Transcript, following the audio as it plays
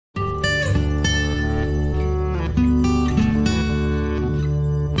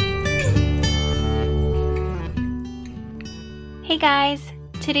guys!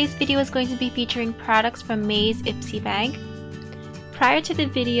 Today's video is going to be featuring products from May's IPSY Bag. Prior to the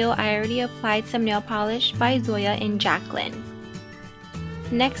video, I already applied some nail polish by Zoya in Jacqueline.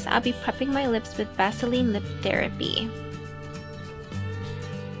 Next, I'll be prepping my lips with Vaseline Lip Therapy.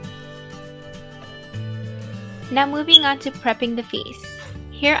 Now moving on to prepping the face.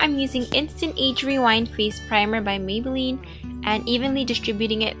 Here I'm using Instant Age Rewind Face Primer by Maybelline and evenly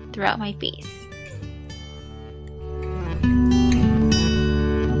distributing it throughout my face.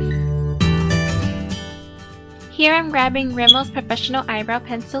 Here I'm grabbing Rimmel's Professional Eyebrow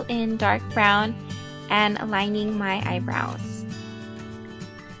Pencil in dark brown and aligning my eyebrows.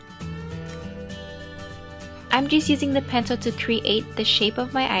 I'm just using the pencil to create the shape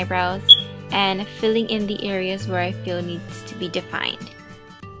of my eyebrows and filling in the areas where I feel needs to be defined.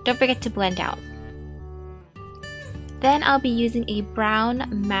 Don't forget to blend out. Then I'll be using a brown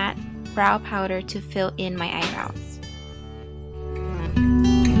matte brow powder to fill in my eyebrows.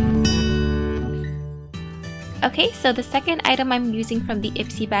 Okay, so the second item I'm using from the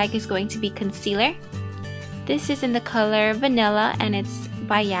IPSY bag is going to be concealer. This is in the color Vanilla and it's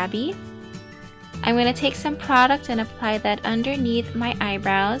by Yaby. I'm going to take some product and apply that underneath my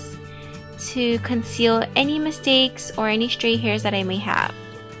eyebrows to conceal any mistakes or any stray hairs that I may have.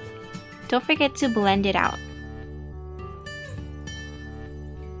 Don't forget to blend it out.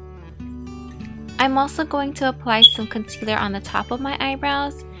 I'm also going to apply some concealer on the top of my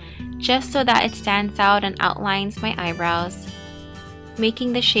eyebrows just so that it stands out and outlines my eyebrows,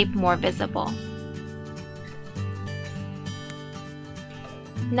 making the shape more visible.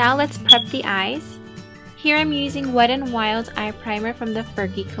 Now let's prep the eyes. Here I'm using WetnWild eye primer from the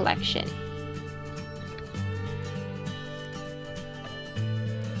Fergie collection.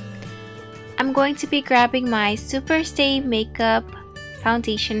 I'm going to be grabbing my Super Stay Makeup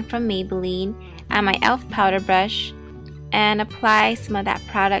foundation from Maybelline and my e.l.f. powder brush and apply some of that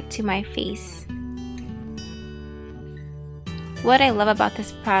product to my face. What I love about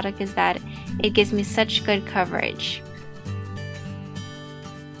this product is that it gives me such good coverage.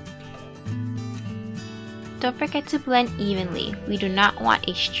 Don't forget to blend evenly. We do not want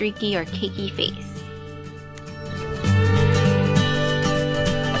a streaky or cakey face.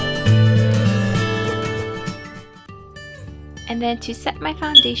 And then to set my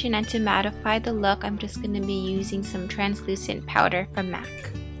foundation and to mattify the look, I'm just going to be using some translucent powder from MAC.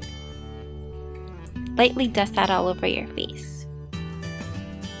 Lightly dust that all over your face.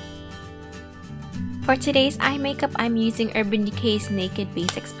 For today's eye makeup, I'm using Urban Decay's Naked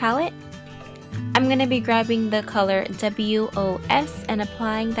Basics palette. I'm going to be grabbing the color WOS and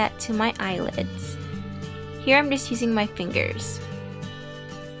applying that to my eyelids. Here I'm just using my fingers.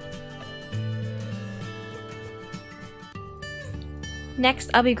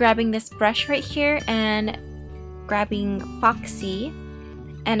 Next, I'll be grabbing this brush right here and grabbing Foxy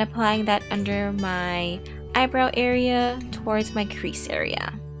and applying that under my eyebrow area towards my crease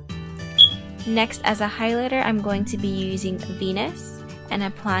area. Next, as a highlighter, I'm going to be using Venus and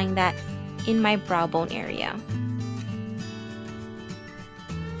applying that in my brow bone area.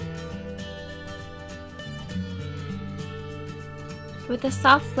 With a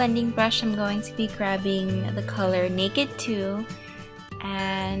soft blending brush, I'm going to be grabbing the color Naked 2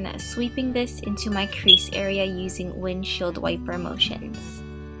 and sweeping this into my crease area using windshield wiper motions.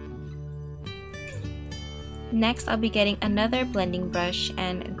 Next, I'll be getting another blending brush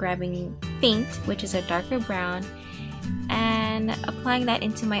and grabbing Faint, which is a darker brown, and applying that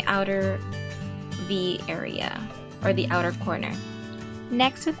into my outer V area, or the outer corner.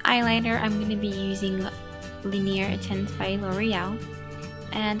 Next, with eyeliner, I'm going to be using Linear Intense by Loreal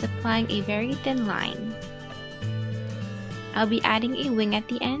and applying a very thin line. I'll be adding a wing at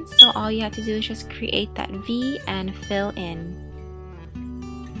the end, so all you have to do is just create that V and fill in.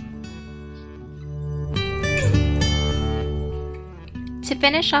 To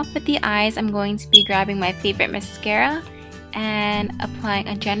finish off with the eyes, I'm going to be grabbing my favorite mascara and applying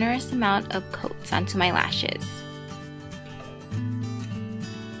a generous amount of coats onto my lashes.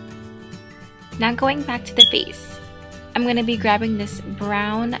 Now going back to the face, I'm going to be grabbing this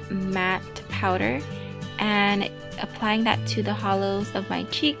brown matte powder and applying that to the hollows of my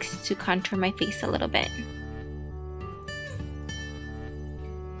cheeks to contour my face a little bit.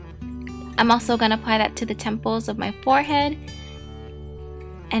 I'm also going to apply that to the temples of my forehead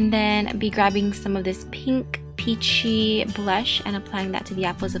and then be grabbing some of this pink peachy blush and applying that to the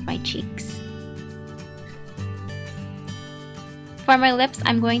apples of my cheeks. For my lips,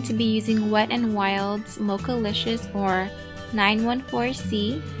 I'm going to be using WetnWild's Mochalicious or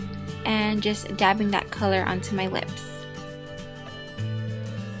 914C and just dabbing that color onto my lips.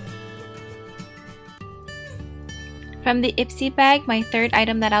 From the IPSY bag, my third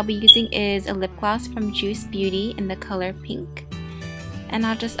item that I'll be using is a lip gloss from Juice Beauty in the color Pink. And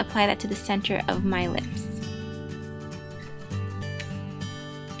I'll just apply that to the center of my lips.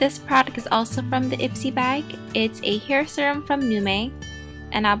 This product is also from the IPSY bag. It's a hair serum from Nume.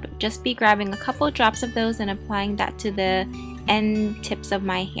 And I'll just be grabbing a couple drops of those and applying that to the end tips of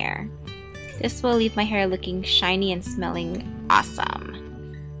my hair. This will leave my hair looking shiny and smelling awesome.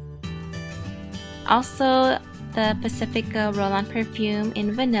 Also, the Pacifica roll-on perfume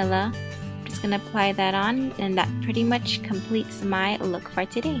in vanilla. I'm just gonna apply that on, and that pretty much completes my look for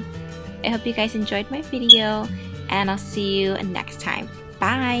today. I hope you guys enjoyed my video, and I'll see you next time.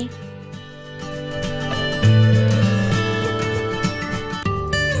 Bye!